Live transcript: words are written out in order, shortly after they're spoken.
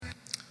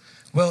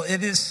Well,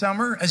 it is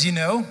summer, as you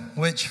know,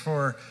 which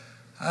for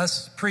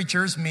us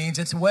preachers means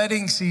it's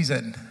wedding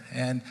season.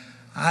 And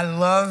I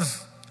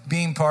love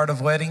being part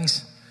of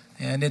weddings,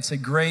 and it's a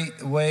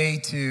great way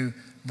to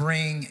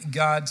bring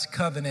God's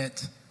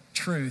covenant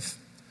truth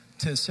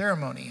to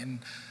ceremony. And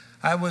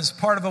I was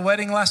part of a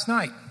wedding last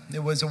night.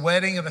 It was a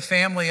wedding of a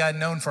family I'd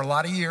known for a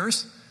lot of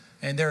years,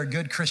 and they're a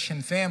good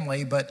Christian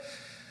family, but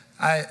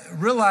I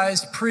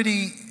realized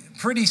pretty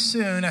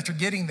soon after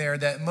getting there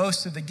that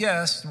most of the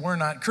guests were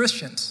not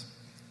Christians,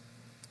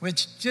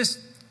 which just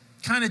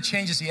kind of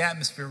changes the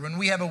atmosphere. When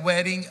we have a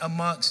wedding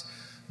amongst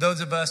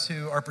those of us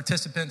who are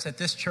participants at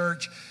this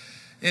church,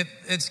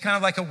 it's kind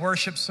of like a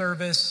worship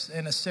service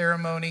and a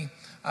ceremony.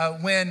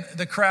 When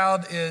the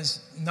crowd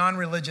is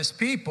non-religious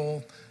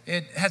people,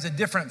 it has a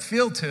different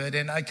feel to it,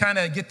 and I kind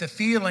of get the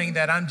feeling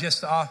that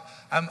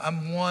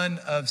I'm one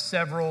of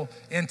several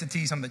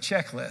entities on the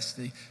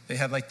checklist. They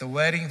have like the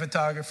wedding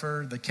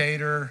photographer, the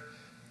caterer,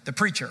 the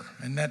preacher,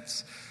 and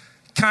that's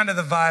kind of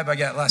the vibe I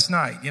got last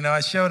night. You know,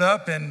 I showed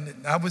up and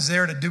I was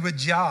there to do a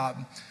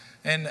job.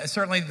 And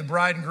certainly the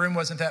bride and groom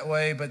wasn't that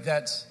way, but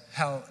that's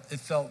how it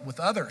felt with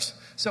others.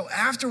 So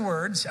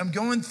afterwards, I'm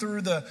going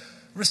through the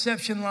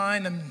reception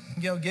line. I'm,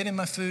 getting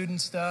my food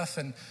and stuff.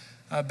 And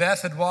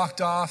Beth had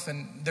walked off,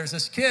 and there's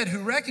this kid who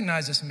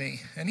recognizes me.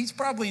 And he's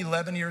probably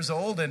 11 years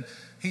old. And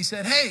he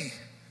said, hey,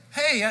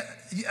 I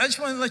just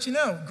wanted to let you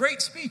know,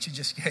 great speech you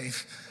just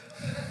gave.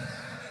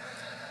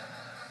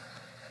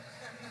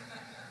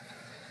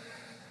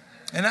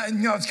 And I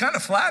was kind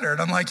of flattered.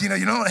 I'm like, you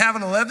don't have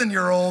an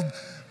 11-year-old,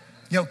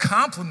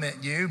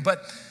 compliment you.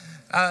 But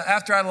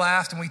after I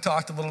laughed and we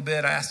talked a little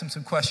bit, I asked him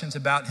some questions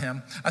about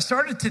him. I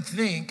started to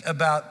think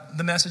about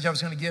the message I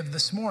was going to give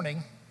this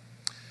morning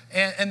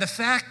and the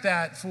fact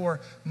that for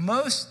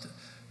most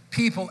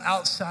people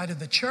outside of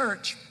the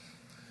church,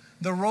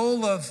 the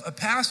role of a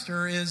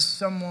pastor is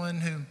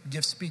someone who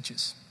gives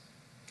speeches.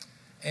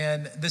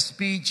 And the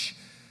speech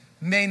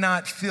may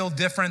not feel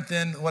different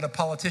than what a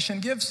politician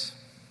gives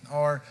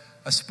or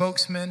a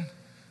spokesman,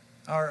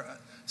 or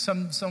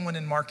someone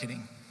in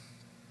marketing.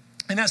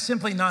 And that's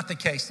simply not the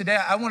case. Today,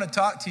 I want to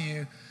talk to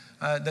you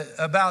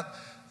about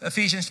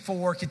Ephesians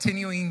 4,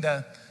 continuing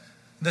the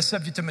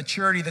subject of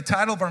maturity. The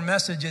title of our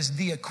message is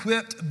The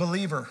Equipped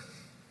Believer.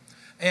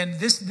 And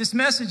this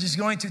message is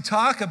going to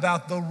talk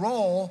about the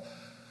role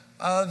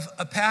of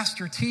a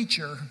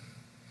pastor-teacher.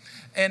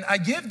 And I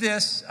give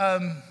this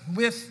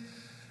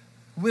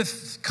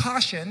with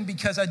caution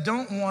because I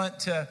don't want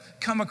to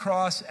come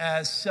across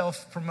as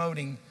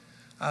self-promoting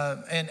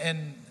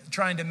and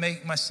trying to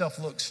make myself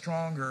look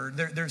stronger.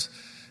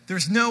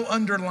 There's no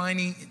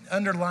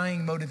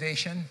underlying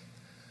motivation.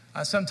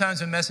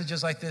 Sometimes when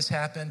messages like this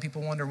happen,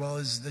 people wonder, well,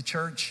 is the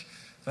church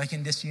like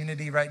in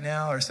disunity right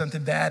now or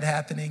something bad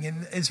happening?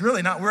 And it's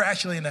really not. We're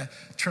actually in a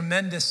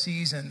tremendous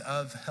season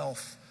of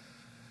health,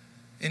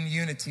 in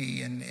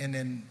unity and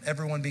in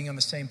everyone being on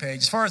the same page.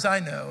 As far as I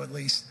know, at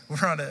least,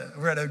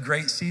 we're at a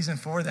great season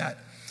for that.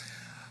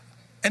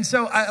 And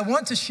so I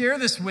want to share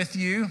this with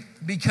you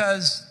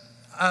because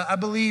I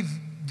believe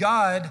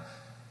God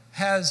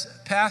has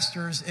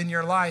pastors in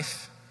your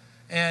life,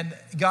 and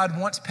God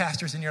wants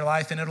pastors in your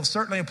life, and it'll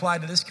certainly apply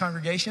to this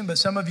congregation, but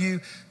some of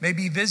you may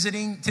be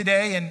visiting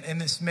today,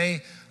 and this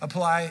may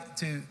apply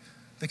to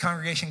the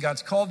congregation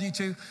God's called you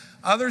to.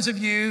 Others of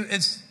you,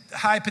 it's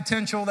high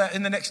potential that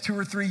in the next 2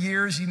 or 3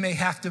 years, you may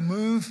have to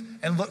move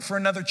and look for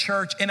another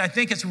church. And I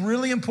think it's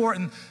really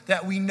important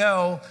that we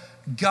know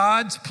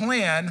God's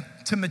plan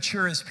to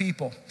mature his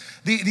people.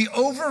 The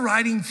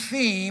overriding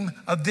theme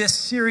of this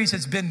series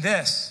has been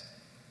this: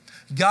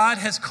 God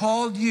has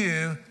called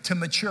you to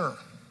mature.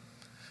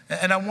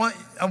 And I want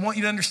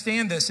you to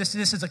understand this.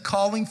 This is a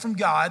calling from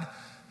God,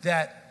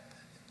 that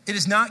it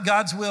is not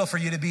God's will for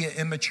you to be an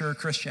immature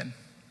Christian.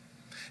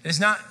 It is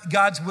not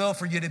God's will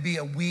for you to be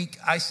a weak,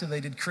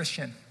 isolated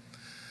Christian.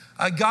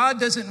 God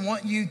doesn't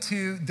want you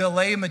to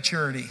delay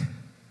maturity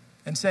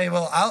and say,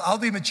 well, I'll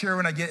be mature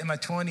when I get in my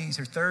 20s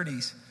or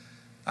 30s.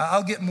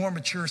 I'll get more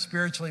mature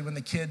spiritually when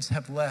the kids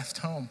have left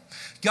home.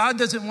 God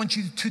doesn't want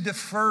you to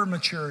defer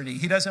maturity.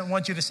 He doesn't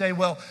want you to say,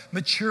 well,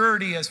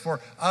 maturity is for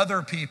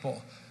other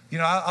people.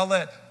 I'll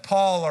let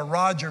Paul or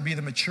Roger be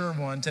the mature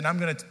ones, and I'm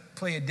going to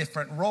play a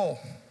different role.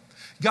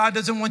 God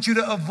doesn't want you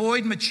to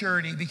avoid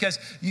maturity because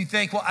you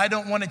think, well, I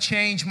don't want to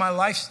change my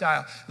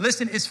lifestyle.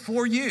 Listen, it's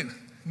for you.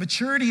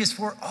 Maturity is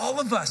for all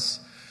of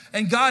us.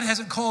 And God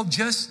hasn't called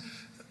just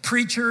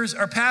preachers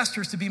or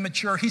pastors to be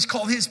mature. He's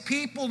called his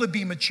people to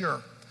be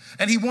mature.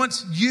 And he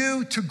wants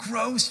you to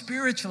grow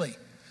spiritually.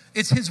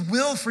 It's his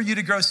will for you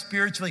to grow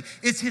spiritually.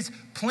 It's his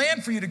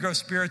plan for you to grow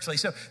spiritually.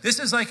 So this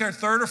is like our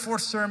third or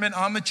fourth sermon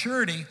on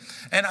maturity.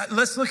 And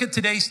let's look at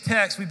today's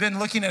text. We've been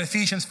looking at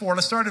Ephesians 4.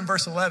 Let's start in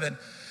verse 11.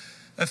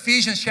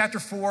 Ephesians chapter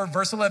 4,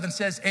 verse 11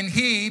 says, and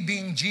he,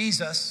 being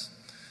Jesus,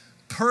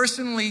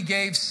 personally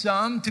gave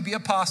some to be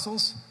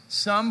apostles,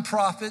 some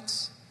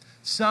prophets,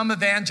 some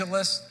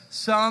evangelists,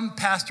 some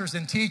pastors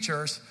and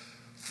teachers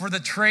for the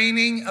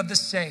training of the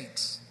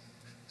saints,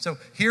 So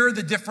here are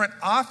the different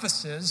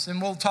offices, and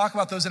we'll talk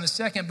about those in a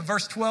second. But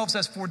verse 12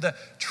 says, for the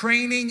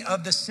training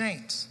of the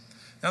saints.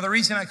 Now, the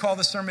reason I call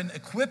this sermon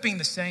Equipping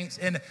the Saints,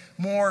 in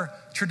more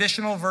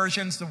traditional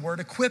versions, the word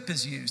equip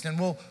is used. And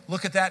we'll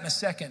look at that in a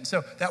second.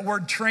 So that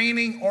word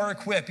training or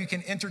equip, you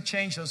can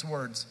interchange those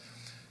words.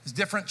 There's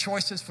different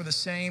choices for the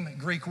same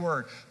Greek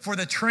word. For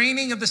the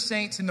training of the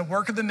saints in the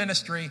work of the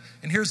ministry,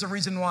 and here's the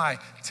reason why,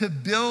 to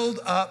build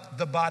up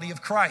the body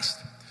of Christ.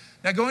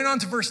 Now, going on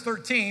to verse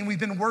 13, we've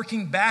been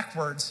working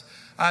backwards.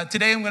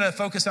 Today I'm going to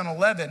focus on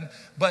 11,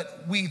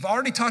 but we've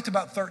already talked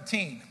about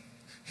 13.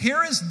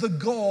 Here is the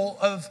goal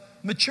of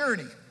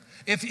maturity.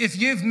 If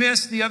you've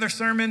missed the other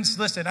sermons,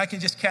 listen, I can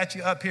just catch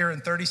you up here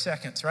in 30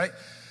 seconds, right?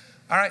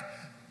 All right.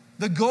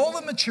 The goal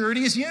of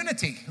maturity is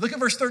unity. Look at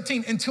verse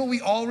 13, until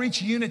we all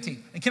reach unity.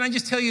 And can I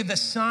just tell you, the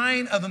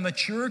sign of a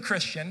mature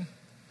Christian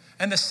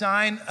and the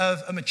sign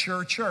of a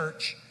mature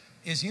church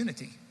is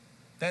unity.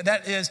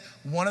 That is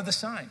one of the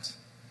signs.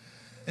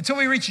 Until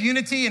we reach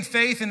unity in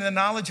faith and the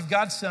knowledge of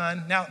God's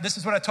Son. Now, this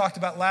is what I talked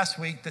about last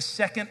week, the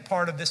second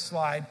part of this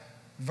slide,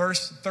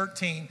 verse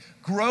 13,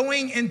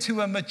 growing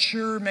into a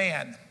mature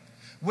man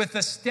with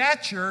a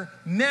stature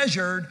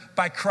measured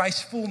by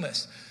Christ's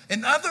fullness.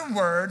 In other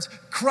words,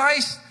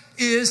 Christ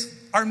is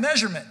our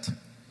measurement.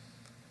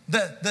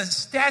 The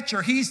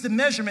stature, he's the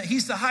measurement,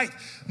 he's the height.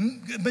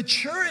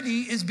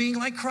 Maturity is being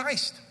like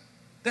Christ.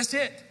 That's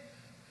it.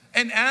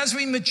 And as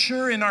we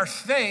mature in our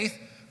faith,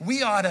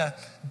 we ought to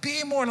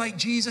be more like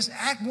Jesus,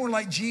 act more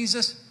like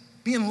Jesus,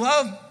 be in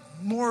love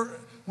more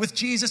with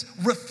Jesus,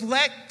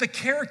 reflect the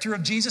character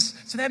of Jesus.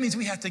 So that means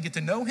we have to get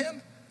to know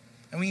him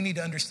and we need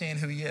to understand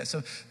who he is.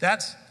 So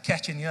that's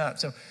catching you up.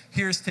 So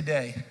here's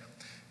today,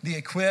 the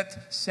equipped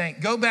saint.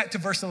 Go back to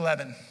verse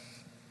 11.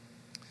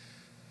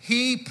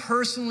 He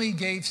personally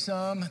gave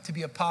some to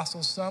be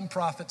apostles, some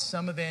prophets,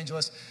 some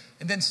evangelists,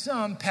 and then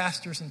some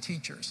pastors and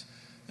teachers.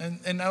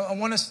 And I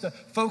want us to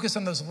focus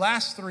on those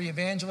last three,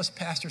 evangelists,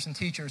 pastors, and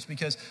teachers,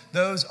 because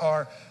those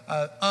are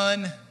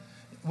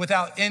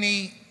without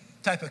any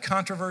type of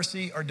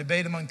controversy or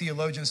debate among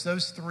theologians,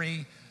 those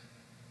three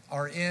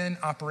are in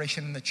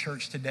operation in the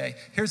church today.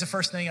 Here's the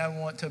first thing I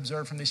want to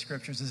observe from these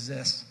scriptures is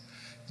this.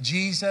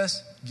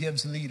 Jesus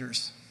gives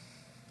leaders.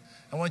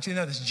 I want you to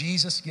know this.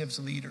 Jesus gives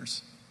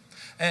leaders.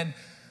 And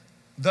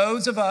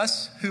those of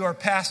us who are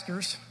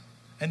pastors,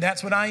 and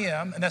that's what I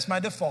am, and that's my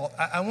default,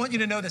 I want you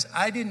to know this.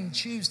 I didn't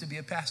choose to be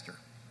a pastor.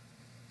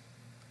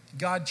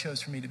 God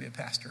chose for me to be a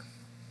pastor.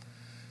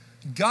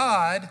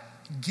 God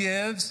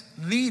gives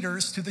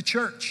leaders to the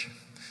church.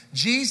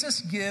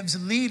 Jesus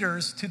gives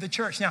leaders to the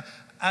church. Now,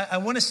 I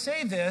want to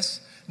say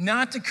this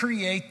not to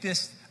create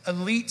this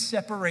elite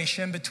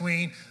separation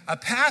between a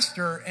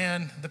pastor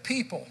and the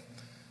people,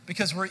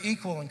 because we're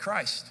equal in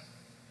Christ.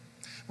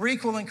 We're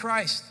equal in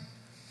Christ.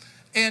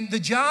 And the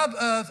job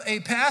of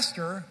a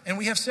pastor, and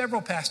we have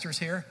several pastors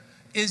here,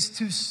 is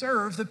to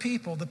serve the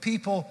people. The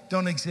people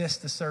don't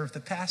exist to serve the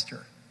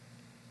pastor.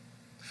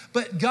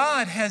 But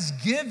God has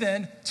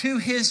given to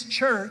his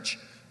church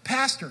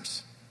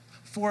pastors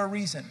for a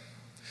reason.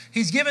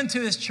 He's given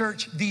to his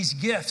church these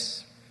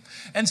gifts.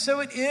 And so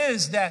it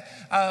is that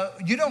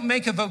you don't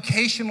make a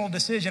vocational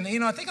decision.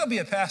 You know, I think I'll be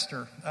a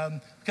pastor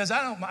because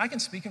I can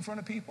speak in front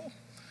of people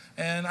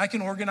and I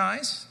can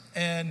organize.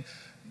 And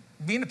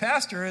being a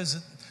pastor is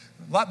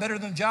a lot better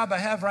than the job I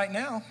have right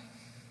now.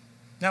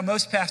 Now,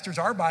 most pastors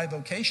are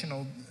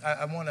bivocational.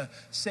 I want to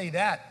say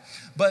that.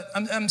 But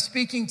I'm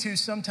speaking to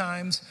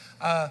sometimes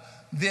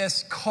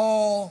this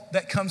call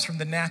that comes from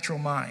the natural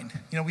mind.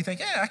 You know, we think,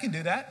 yeah, I can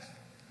do that.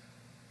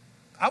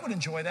 I would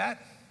enjoy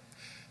that.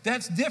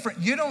 That's different.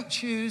 You don't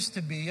choose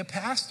to be a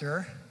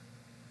pastor.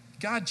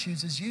 God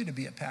chooses you to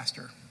be a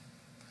pastor.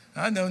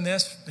 I've known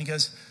this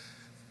because,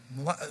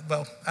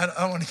 well, I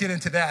don't want to get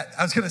into that.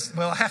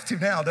 I have to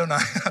now, don't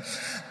I?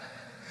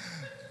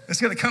 It's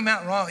going to come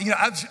out wrong. You know,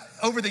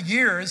 over the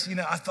years, you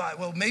know, I thought,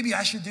 well, maybe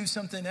I should do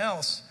something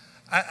else.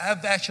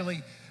 I've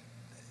actually,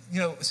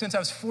 you know, since I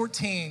was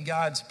 14,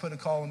 God's put a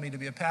call on me to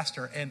be a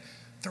pastor. And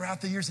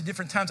throughout the years at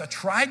different times, I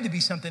tried to be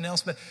something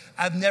else, but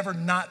I've never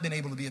not been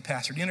able to be a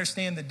pastor. Do you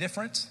understand the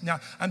difference? Now,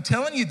 I'm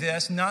telling you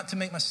this not to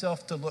make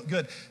myself to look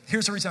good.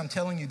 Here's the reason I'm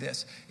telling you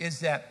this,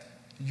 is that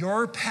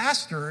your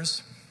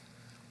pastors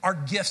are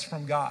gifts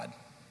from God.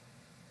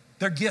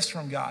 They're gifts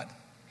from God.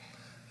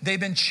 They've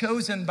been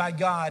chosen by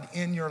God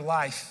in your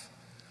life,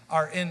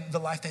 or in the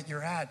life that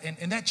you're at.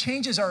 And that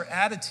changes our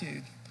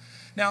attitude.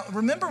 Now,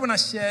 remember when I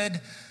said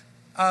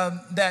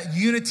that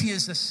unity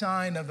is the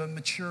sign of a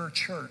mature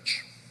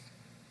church?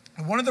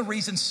 And one of the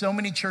reasons so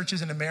many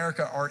churches in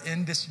America are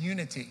in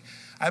disunity,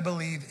 I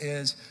believe,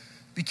 is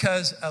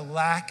because a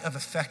lack of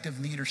effective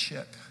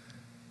leadership.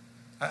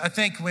 I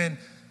think when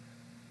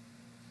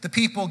the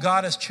people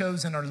God has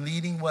chosen are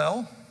leading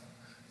well,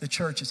 the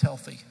church is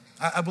healthy.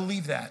 I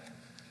believe that.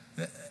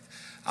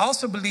 I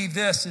also believe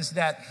this, is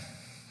that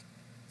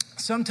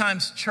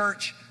sometimes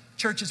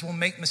churches will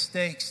make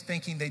mistakes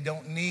thinking they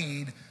don't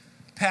need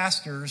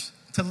pastors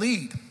to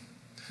lead.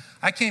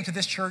 I came to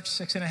this church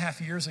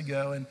 6.5 years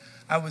ago, and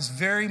I was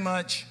very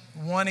much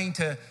wanting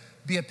to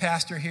be a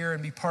pastor here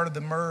and be part of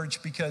the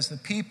merge because the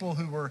people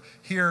who were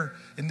here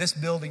in this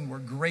building were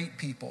great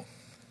people.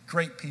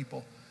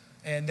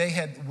 And they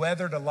had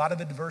weathered a lot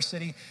of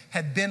adversity,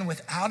 had been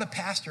without a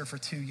pastor for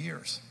 2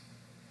 years.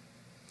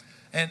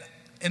 And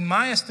in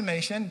my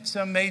estimation,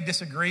 some may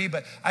disagree,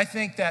 but I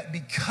think that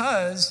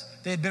because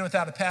they had been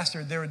without a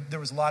pastor, there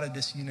was a lot of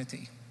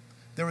disunity.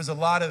 There was a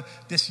lot of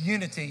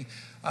disunity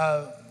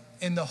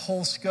in the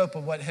whole scope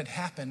of what had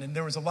happened. And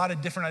there was a lot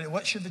of different ideas.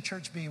 What should the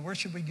church be? Where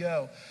should we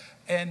go?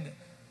 And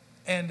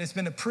it's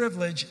been a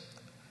privilege.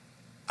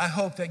 I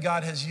hope that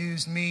God has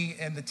used me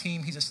and the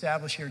team he's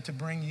established here to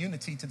bring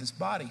unity to this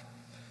body.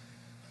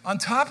 On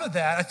top of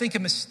that, I think a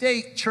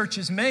mistake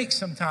churches make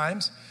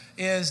sometimes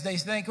is they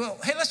think, well,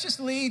 hey, let's just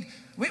lead.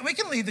 We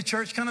can lead the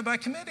church kind of by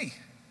committee.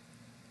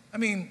 I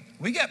mean,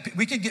 we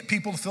could get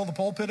people to fill the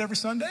pulpit every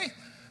Sunday,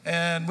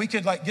 and we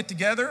could get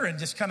together and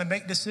just kind of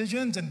make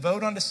decisions and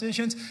vote on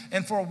decisions.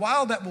 And for a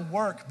while that will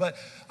work, but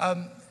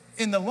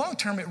in the long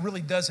term, it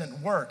really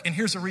doesn't work. And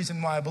here's the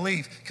reason why I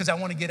believe, because I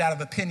want to get out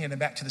of opinion and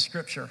back to the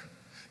scripture.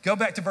 Go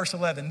back to verse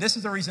 11. This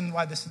is the reason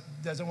why this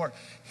doesn't work.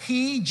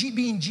 He,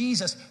 being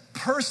Jesus,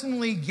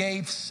 personally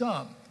gave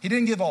some. He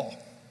didn't give all.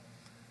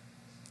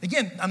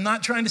 Again, I'm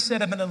not trying to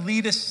set up an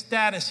elitist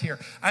status here.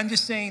 I'm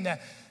just saying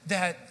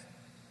that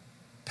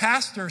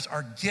pastors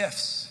are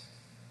gifts.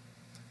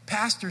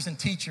 Pastors and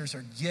teachers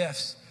are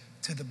gifts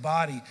to the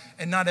body,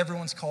 and not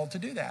everyone's called to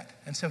do that.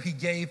 And so he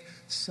gave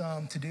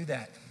some to do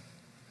that.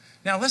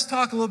 Now, let's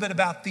talk a little bit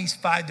about these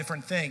 5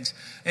 different things.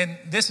 And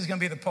this is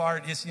going to be the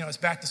part, it's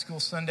back to school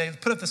Sunday.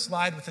 Put up the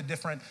slide with a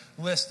different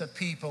list of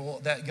people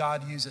that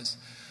God uses.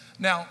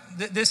 Now,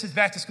 this is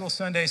back to school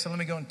Sunday, so let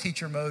me go in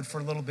teacher mode for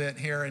a little bit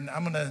here, and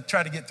I'm going to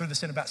try to get through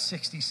this in about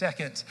 60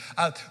 seconds.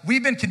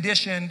 We've been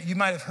conditioned, you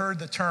might have heard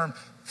the term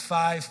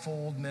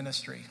fivefold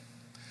ministry.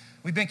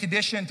 We've been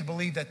conditioned to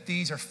believe that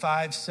these are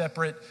 5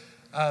 separate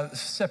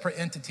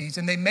entities,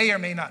 and they may or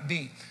may not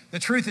be. The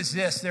truth is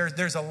this,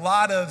 there's a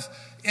lot of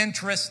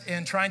interest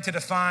in trying to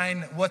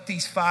define what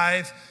these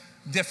 5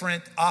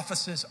 different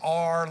offices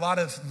are, a lot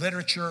of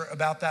literature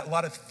about that, a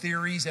lot of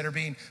theories that are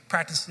being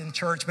practiced in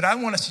church. But I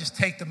want us to just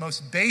take the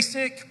most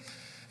basic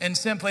and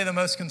simply the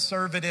most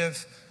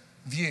conservative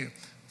view.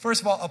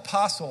 First of all,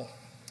 apostle.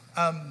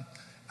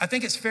 I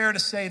think it's fair to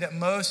say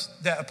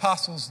that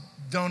apostles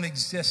don't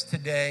exist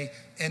today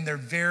in their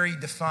very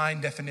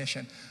defined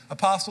definition.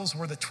 Apostles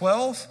were the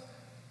 12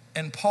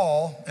 and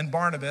Paul and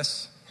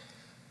Barnabas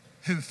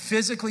who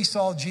physically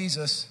saw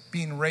Jesus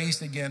being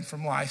raised again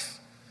from life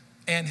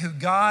and who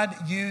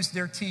God used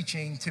their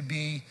teaching to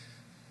be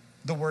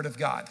the word of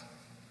God.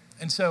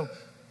 And so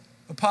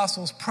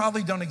apostles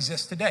probably don't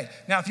exist today.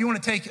 Now, if you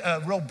want to take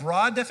a real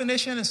broad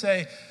definition and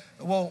say,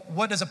 well,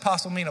 what does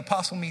apostle mean?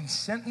 Apostle means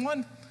sent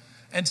one.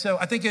 And so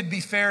I think it'd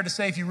be fair to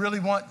say, if you really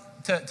want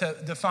to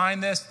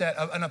define this, that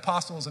an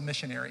apostle is a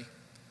missionary.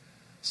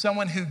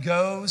 Someone who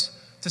goes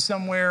to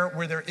somewhere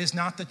where there is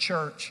not the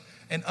church,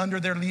 and under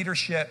their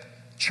leadership,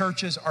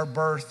 churches are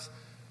birthed.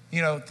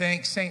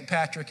 Think St.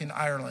 Patrick in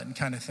Ireland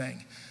kind of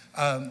thing.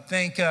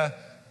 Think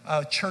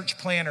church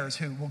planners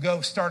who will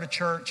go start a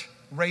church,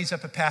 raise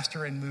up a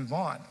pastor, and move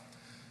on.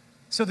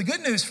 So the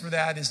good news for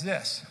that is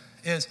this,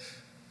 is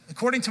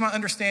according to my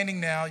understanding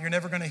now, you're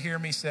never going to hear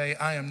me say,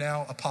 I am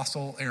now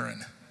Apostle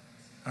Aaron.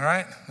 All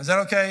right? Is that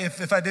okay?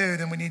 If I do,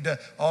 then we need to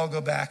all go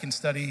back and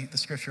study the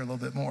scripture a little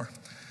bit more.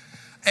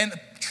 And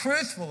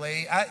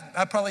truthfully,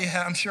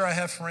 I'm sure I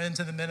have friends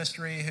in the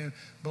ministry who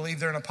believe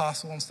they're an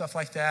apostle and stuff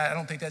like that. I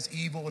don't think that's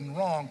evil and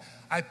wrong.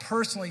 I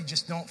personally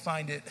just don't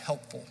find it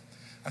helpful.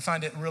 I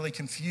find it really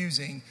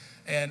confusing.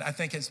 And I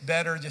think it's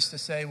better just to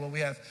say, well,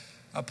 we have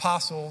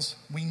apostles.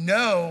 We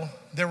know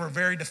there were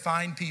very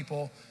defined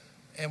people,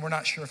 and we're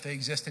not sure if they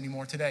exist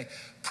anymore today.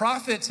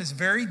 Prophets is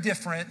very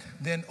different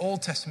than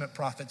Old Testament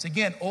prophets.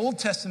 Again, Old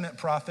Testament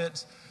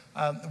prophets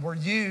were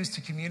used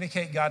to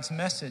communicate God's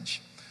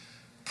message.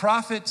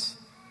 Prophets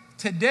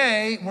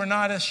today, we're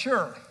not as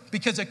sure,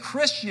 because a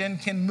Christian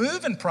can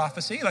move in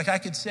prophecy. Like I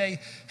could say,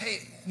 hey,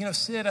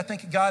 Sid, I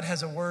think God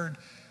has a word.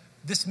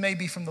 This may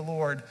be from the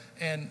Lord.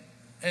 And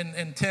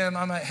Tim,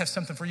 I might have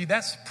something for you.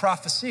 That's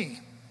prophecy.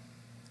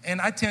 And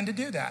I tend to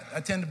do that.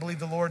 I tend to believe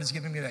the Lord has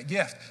given me that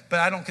gift, but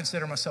I don't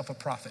consider myself a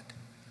prophet.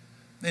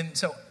 And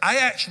so I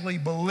actually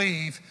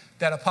believe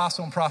that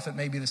apostle and prophet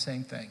may be the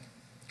same thing.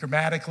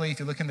 Grammatically, if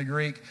you look in the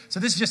Greek. So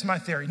this is just my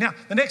theory. Now,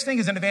 the next thing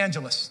is an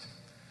evangelist.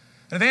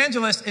 An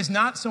evangelist is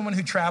not someone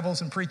who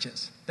travels and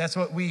preaches. That's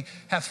what we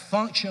have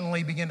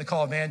functionally begun to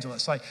call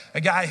evangelists, like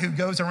a guy who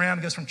goes around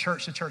and goes from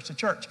church to church to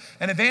church.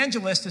 An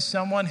evangelist is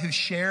someone who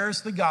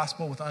shares the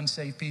gospel with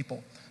unsaved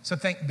people. So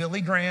think Billy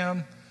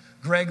Graham,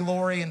 Greg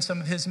Laurie and some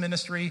of his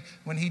ministry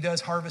when he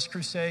does Harvest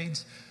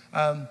Crusades.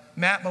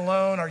 Matt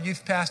Malone, our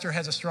youth pastor,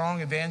 has a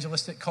strong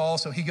evangelistic call,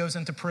 so he goes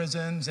into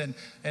prisons, and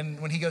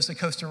when he goes to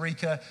Costa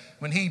Rica,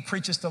 when he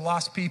preaches to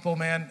lost people,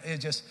 man, it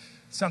just,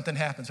 something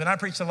happens. When I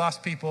preach to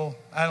lost people,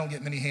 I don't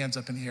get many hands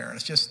up in the air.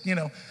 It's just,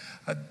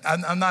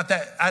 I'm not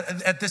that,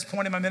 at this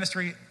point in my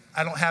ministry,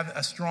 I don't have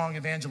a strong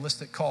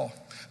evangelistic call.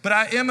 But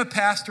I am a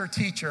pastor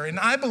teacher, and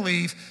I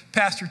believe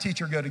pastor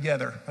teacher go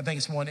together. I think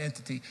it's one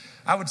entity.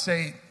 I would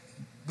say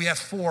we have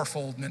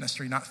fourfold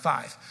ministry, not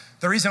five.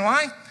 The reason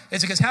why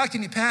is because how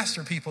can you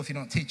pastor people if you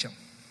don't teach them?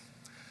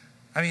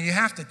 I mean, you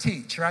have to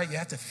teach, right? You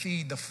have to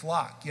feed the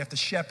flock. You have to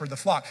shepherd the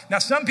flock. Now,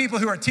 some people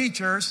who are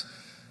teachers,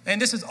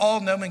 and this is all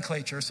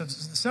nomenclature, so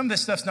some of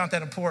this stuff's not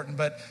that important,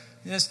 but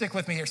just stick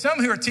with me here. Some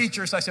who are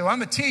teachers, I say, well,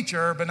 I'm a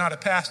teacher, but not a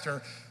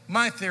pastor.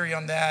 My theory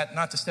on that,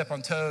 not to step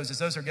on toes, is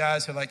those are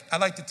guys who are like, I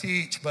like to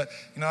teach, but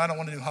I don't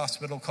want to do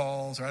hospital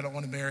calls, or I don't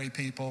want to marry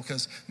people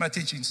because my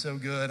teaching's so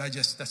good.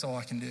 That's all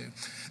I can do.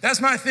 That's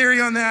my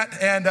theory on that,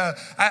 and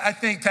I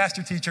think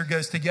pastor-teacher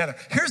goes together.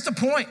 Here's the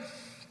point.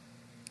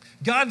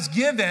 God's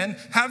given,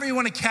 however you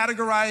want to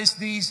categorize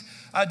these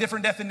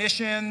different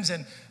definitions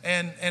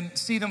and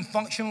see them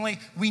functionally,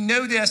 we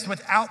know this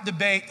without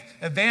debate,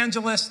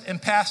 evangelists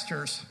and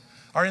pastors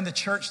are in the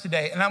church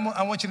today. And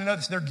I want you to know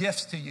this, they're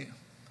gifts to you.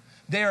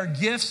 They are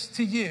gifts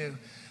to you,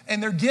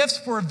 and they're gifts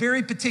for a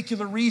very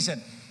particular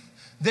reason.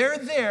 They're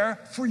there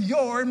for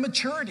your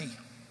maturity.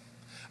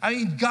 I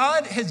mean,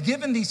 God has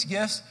given these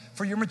gifts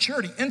for your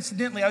maturity.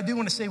 Incidentally, I do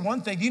want to say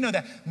one thing. Do you know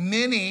that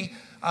many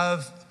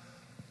of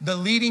the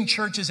leading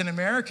churches in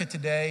America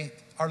today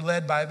are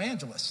led by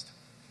evangelists?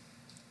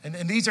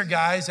 And these are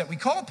guys that we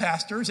call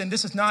pastors, and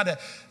this is not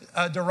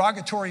a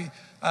derogatory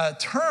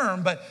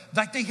term, but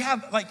like they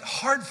have like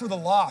heart for the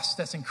lost.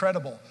 That's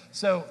incredible.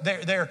 So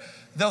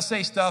they'll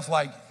say stuff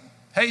like,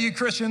 hey, you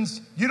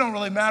Christians, you don't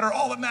really matter.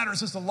 All that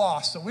matters is the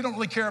lost. So we don't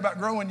really care about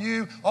growing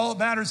you. All that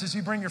matters is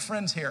you bring your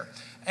friends here.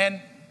 And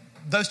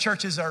those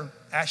churches are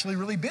actually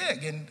really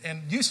big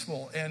and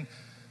useful and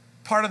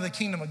part of the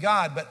kingdom of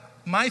God. But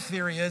my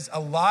theory is a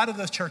lot of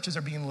those churches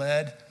are being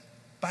led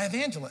by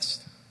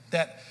evangelists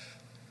that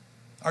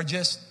are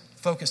just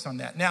focused on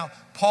that. Now,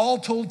 Paul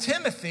told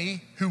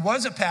Timothy, who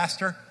was a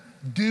pastor,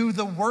 do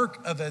the work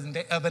of an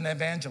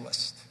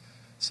evangelist.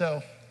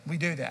 So we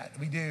do that.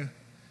 We do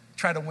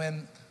try to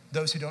win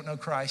those who don't know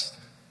Christ.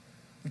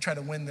 We try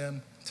to win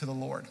them to the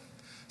Lord.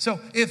 So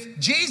if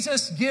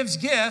Jesus gives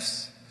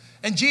gifts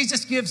and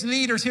Jesus gives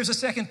leaders, here's the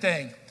second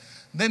thing.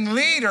 Then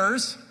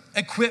leaders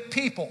equip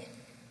people.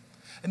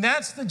 And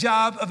that's the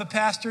job of a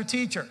pastor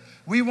teacher.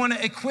 We want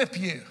to equip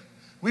you.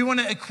 We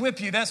want to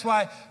equip you. That's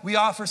why we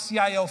offer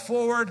CIL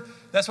Forward.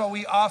 That's why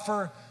we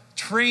offer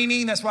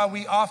training. That's why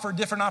we offer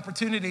different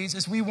opportunities,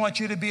 is we want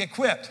you to be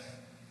equipped.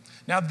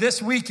 Now, this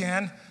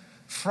weekend,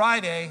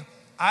 Friday,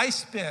 I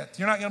spent,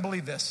 you're not going to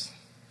believe this,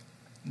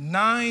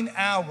 9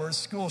 hours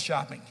school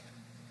shopping.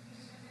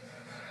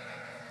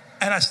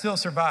 And I still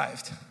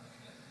survived.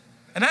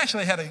 And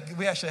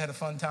we actually had a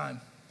fun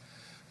time.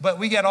 But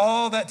we got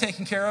all that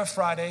taken care of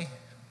Friday.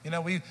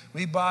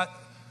 We bought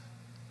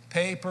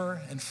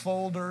paper and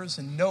folders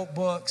and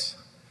notebooks.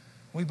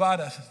 We bought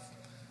a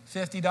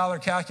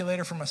 $50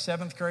 calculator for my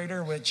 7th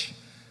grader, which,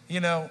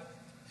 in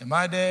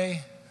my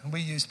day,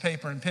 we used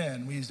paper and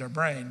pen. We used our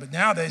brain. But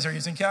nowadays, they're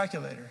using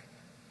calculator.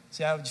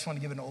 See, I just want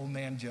to give an old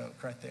man joke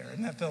right there.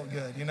 And that felt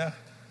good,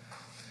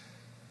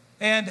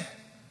 And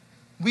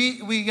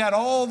we got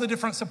all the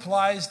different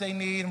supplies they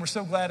need, and we're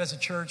so glad as a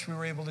church we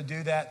were able to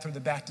do that through the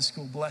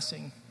back-to-school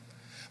blessing.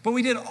 But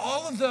we did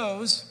all of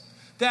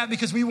that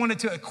because we wanted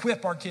to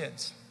equip our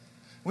kids.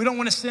 We don't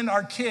want to send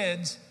our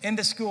kids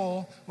into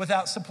school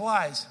without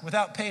supplies,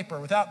 without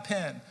paper, without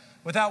pen,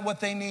 without what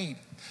they need.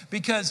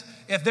 Because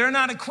if they're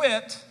not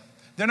equipped,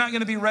 they're not going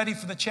to be ready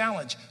for the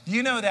challenge. Do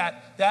you know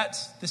that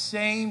that's the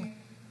same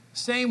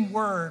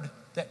word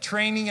that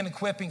training and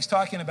equipping is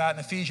talking about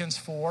in Ephesians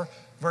 4,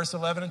 verse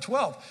 11 and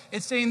 12.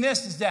 It's saying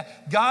this, is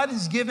that God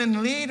has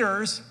given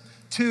leaders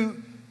to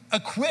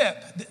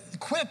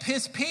equip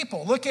his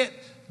people. Look at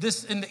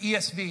this in the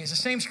ESV. It's the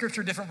same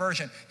scripture, different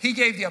version. He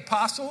gave the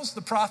apostles,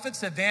 the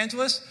prophets, the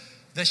evangelists,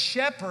 the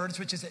shepherds,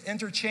 which is an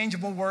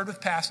interchangeable word with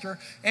pastor,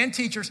 and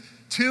teachers,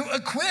 to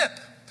equip,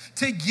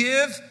 to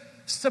give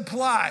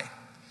supply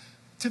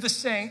to the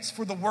saints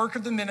for the work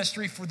of the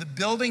ministry, for the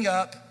building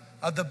up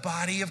of the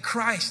body of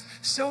Christ.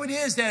 So it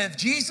is that if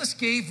Jesus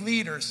gave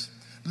leaders'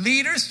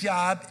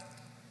 job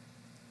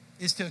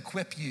is to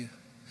equip you.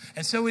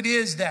 And so it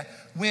is that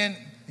when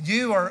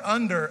you are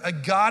under a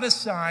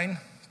God-assigned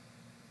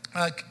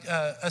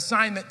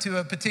assignment to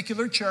a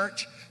particular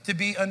church, to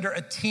be under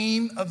a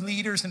team of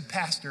leaders and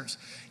pastors,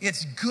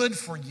 it's good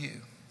for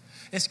you.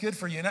 It's good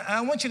for you. And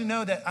I want you to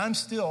know that I'm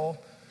still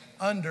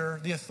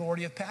under the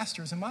authority of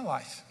pastors in my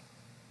life.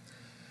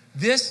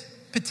 This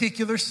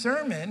particular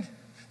sermon,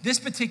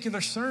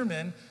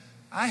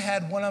 I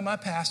had one of my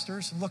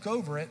pastors look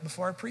over it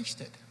before I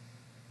preached it.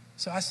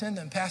 So I sent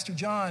them, Pastor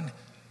John,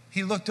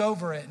 he looked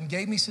over it and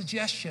gave me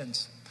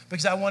suggestions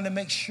because I wanted to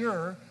make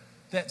sure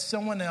that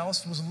someone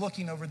else was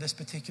looking over this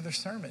particular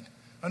sermon.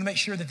 I want to make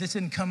sure that this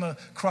didn't come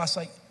across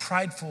like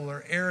prideful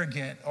or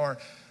arrogant or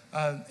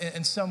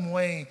in some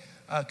way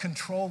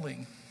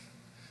controlling.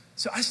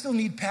 So I still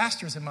need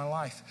pastors in my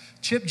life.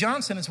 Chip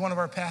Johnson is one of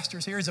our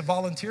pastors here. He's a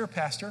volunteer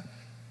pastor.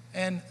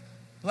 And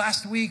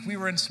last week we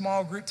were in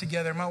small group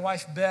together. My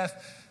wife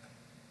Beth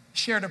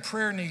shared a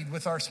prayer need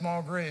with our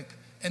small group.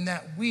 And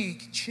that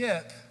week,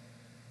 Chip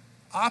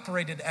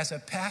operated as a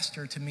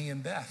pastor to me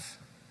and Beth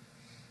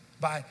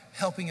by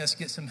helping us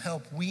get some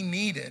help we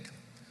needed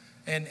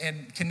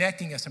and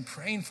connecting us and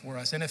praying for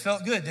us. And it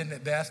felt good, didn't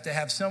it, Beth, to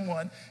have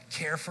someone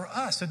care for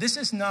us. So this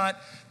is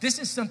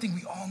something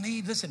we all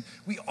need. Listen,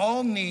 we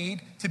all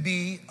need to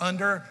be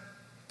under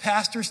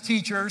pastors,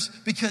 teachers,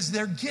 because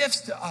they're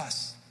gifts to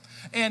us.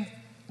 And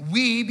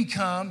we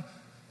become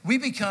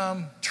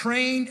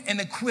trained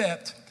and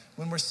equipped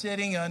when we're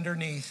sitting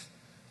underneath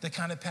the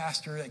kind of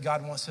pastor that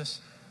God wants us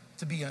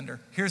to be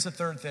under. Here's the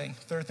third thing.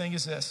 Third thing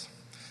is this.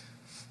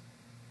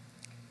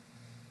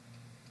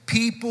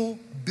 People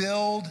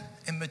build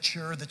and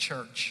mature the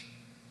church.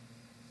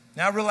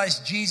 Now I realize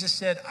Jesus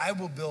said, I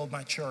will build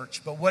my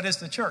church. But what is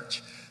the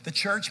church? The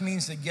church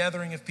means the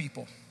gathering of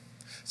people.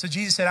 So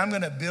Jesus said, I'm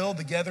going to build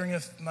the gathering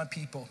of my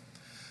people.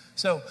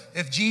 So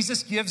if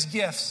Jesus gives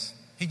gifts,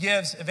 he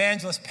gives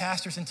evangelists,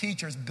 pastors, and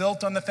teachers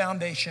built on the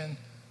foundation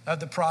of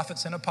the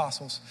prophets and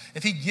apostles.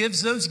 If he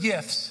gives those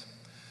gifts,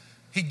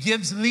 he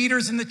gives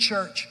leaders in the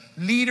church,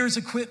 leaders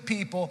equip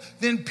people,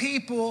 then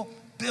people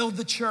build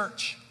the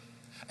church.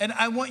 And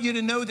I want you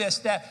to know this,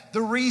 that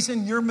the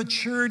reason your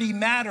maturity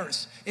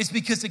matters is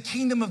because the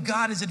kingdom of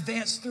God is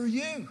advanced through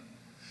you.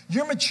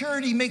 Your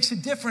maturity makes a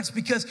difference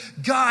because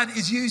God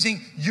is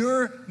using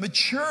your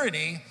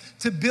maturity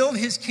to build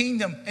his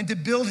kingdom and to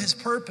build his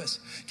purpose.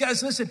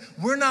 Guys, listen,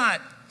 we're not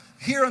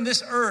here on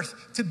this earth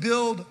to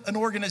build an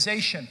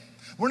organization.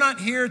 We're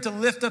not here to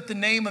lift up the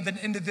name of an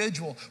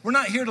individual. We're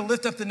not here to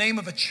lift up the name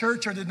of a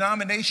church or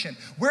denomination.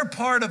 We're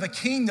part of a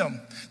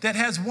kingdom that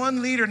has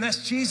one leader, and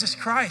that's Jesus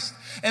Christ.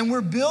 And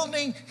we're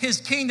building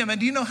his kingdom. And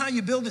do you know how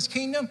you build his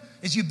kingdom?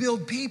 Is you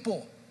build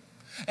people.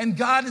 And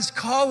God is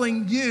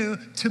calling you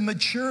to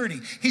maturity.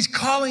 He's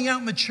calling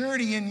out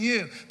maturity in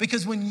you.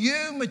 Because when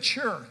you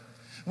mature,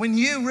 when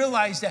you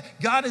realize that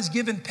God has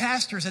given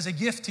pastors as a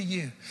gift to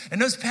you, and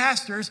those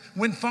pastors,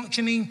 when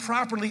functioning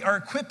properly, are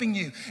equipping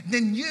you,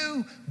 then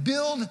you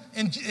build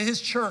in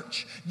his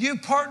church. You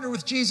partner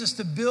with Jesus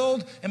to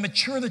build and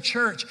mature the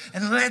church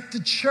and let the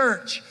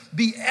church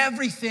be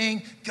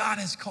everything God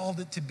has called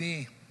it to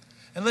be.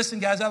 And listen,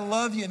 guys, I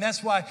love you, and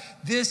that's why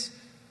this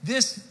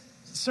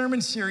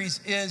sermon series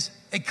is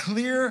a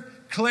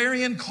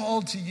clarion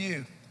call to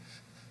you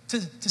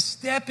to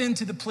step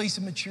into the place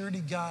of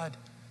maturity God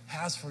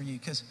has for you.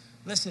 Because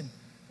listen,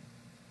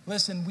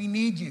 we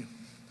need you.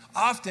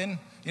 Often,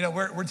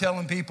 we're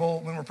telling people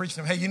when we're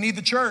preaching them, hey, you need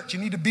the church. You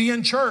need to be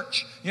in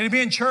church. You need to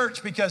be in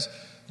church because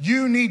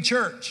you need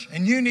church,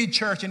 and you need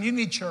church, and you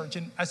need church.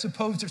 And I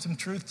suppose there's some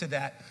truth to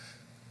that.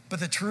 But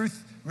the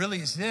truth really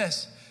is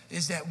this,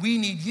 is that we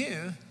need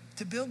you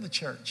to build the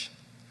church.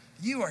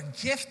 You are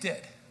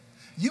gifted.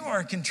 You are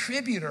a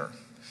contributor.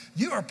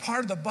 You are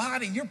part of the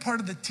body. You're part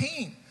of the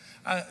team.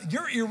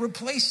 You're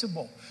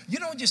irreplaceable. You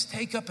don't just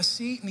take up a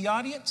seat in the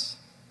audience.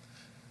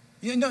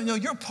 No,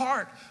 you're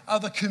part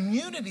of a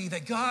community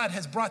that God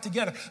has brought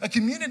together, a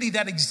community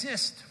that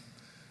exists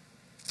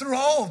through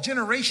all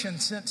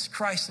generations since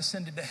Christ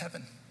ascended to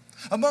heaven,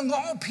 among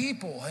all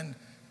people, and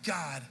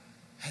God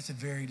has a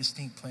very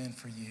distinct plan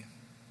for you.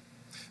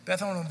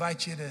 Beth, I want to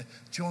invite you to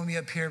join me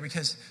up here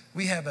because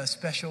we have a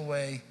special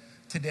way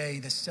today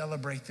to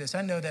celebrate this.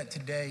 I know that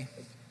today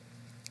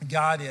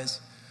God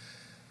is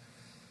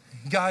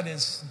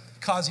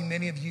causing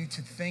many of you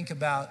to think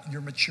about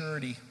your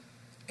maturity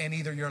and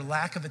either your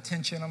lack of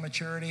attention on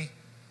maturity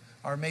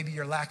or maybe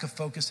your lack of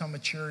focus on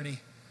maturity.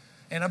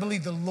 And I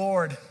believe the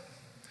Lord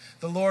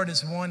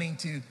is wanting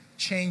to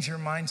change your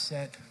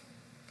mindset.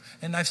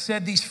 And I've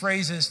said these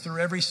phrases through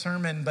every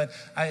sermon, but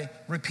I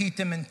repeat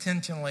them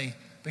intentionally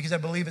because I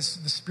believe it's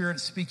the Spirit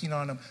speaking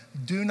on them.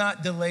 Do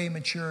not delay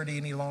maturity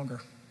any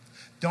longer.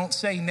 Don't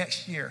say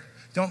next year.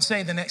 Don't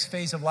say the next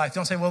phase of life.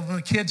 Don't say, well, when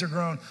the kids are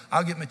grown,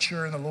 I'll get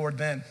mature in the Lord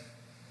then.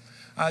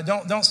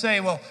 Don't say,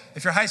 well,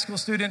 if you're a high school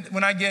student,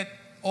 when I get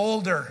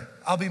older,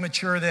 I'll be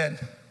mature then.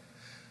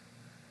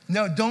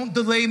 No, don't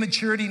delay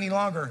maturity any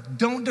longer.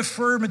 Don't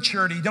defer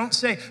maturity. Don't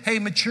say, hey,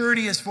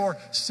 maturity is for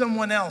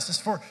someone else. It's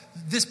for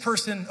this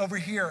person over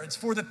here. It's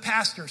for the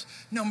pastors.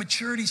 No,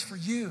 maturity is for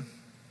you.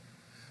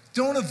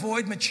 Don't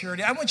avoid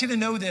maturity. I want you to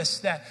know this,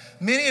 that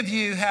many of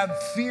you have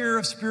fear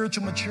of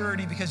spiritual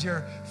maturity because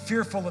you're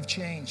fearful of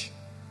change.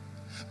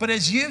 But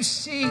as you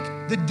seek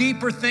the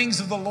deeper things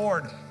of the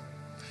Lord,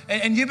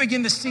 and you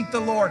begin to seek the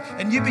Lord,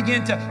 and you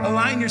begin to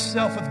align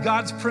yourself with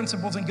God's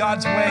principles and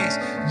God's ways,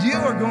 you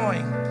are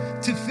going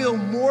to feel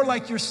more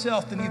like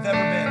yourself than you've ever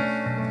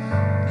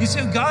been. You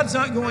see, God's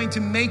not going to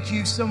make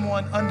you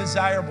someone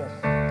undesirable.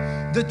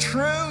 The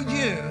true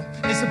you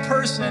is the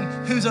person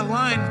who's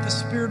aligned with the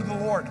Spirit of the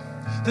Lord.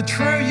 The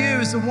true you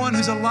is the one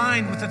who's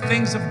aligned with the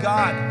things of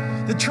God.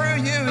 The true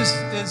you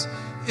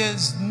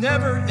is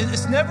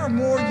never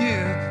more you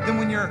than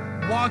when you're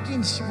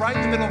walking right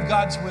in the middle of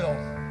God's will.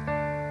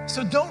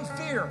 So don't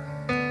fear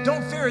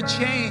a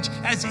change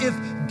as if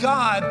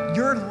God,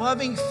 your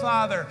loving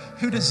Father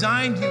who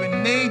designed you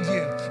and made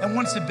you and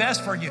wants the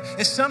best for you,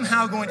 is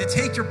somehow going to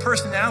take your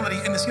personality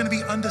and it's going to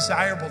be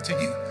undesirable to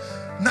you.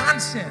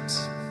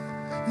 Nonsense.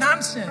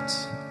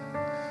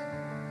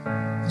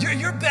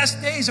 Your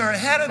best days are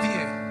ahead of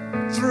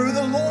you through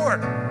the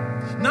Lord,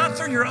 not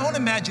through your own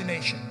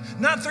imagination,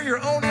 not through your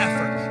own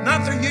effort,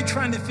 not through you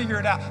trying to figure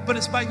it out, but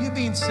it's by you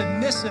being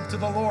submissive to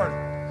the Lord.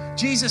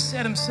 Jesus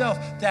said himself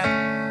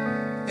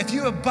that if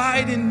you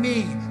abide in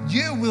me,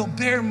 you will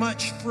bear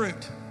much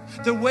fruit.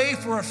 The way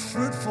for a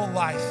fruitful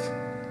life,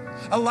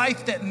 a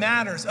life that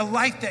matters, a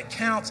life that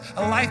counts,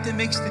 a life that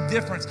makes the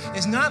difference,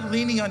 is not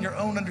leaning on your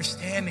own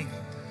understanding,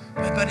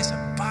 but it's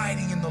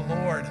abiding in the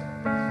Lord.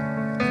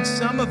 And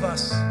some of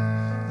us,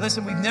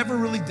 listen, we've never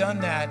really done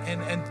that,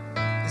 and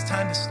it's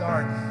time to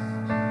start.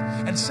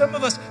 And some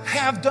of us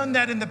have done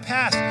that in the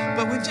past,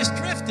 but we've just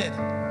drifted.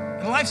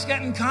 And life's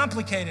gotten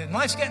complicated, and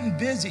life's gotten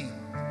busy.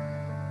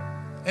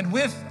 And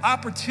with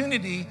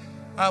opportunity,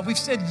 we've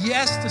said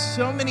yes to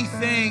so many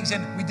things,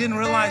 and we didn't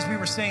realize we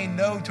were saying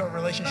no to our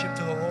relationship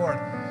to the Lord.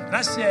 And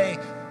I say,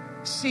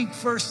 seek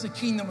first the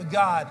kingdom of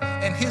God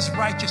and his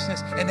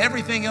righteousness, and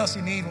everything else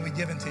you need will be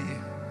given to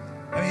you.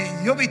 I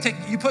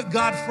mean, you put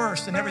God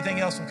first and everything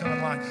else will come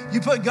in line. You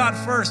put God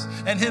first,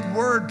 and his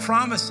word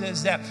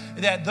promises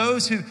that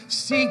those who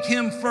seek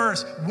him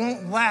first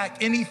won't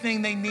lack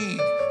anything they need,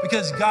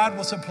 because God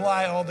will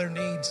supply all their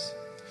needs.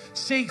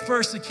 Seek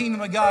first the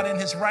kingdom of God and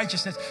his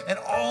righteousness, and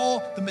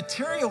all the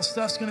material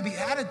stuff's going to be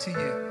added to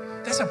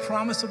you. That's a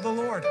promise of the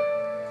Lord.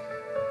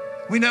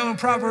 We know in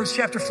Proverbs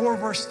chapter 4,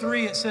 verse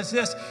 3, it says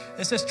this.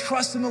 It says,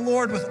 trust in the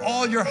Lord with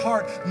all your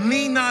heart.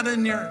 Lean not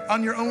on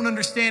your own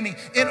understanding.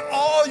 In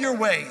all your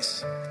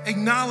ways,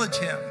 acknowledge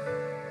him,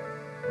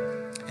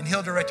 and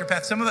he'll direct your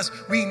path. Some of us,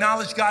 we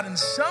acknowledge God in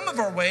some of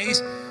our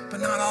ways, but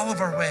not all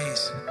of our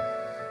ways.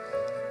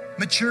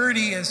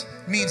 Maturity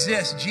means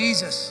this: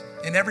 Jesus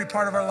in every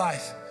part of our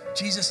life.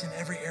 Jesus in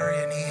every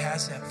area, and he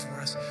has that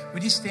for us.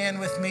 Would you stand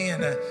with me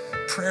in a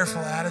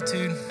prayerful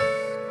attitude?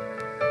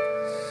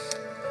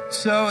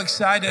 So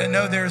excited. I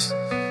know there's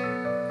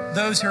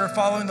those who are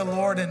following the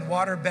Lord in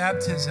water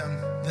baptism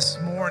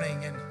this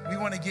morning, and we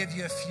want to give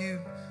you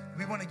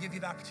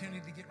the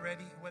opportunity to get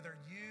ready, whether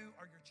you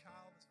or your child.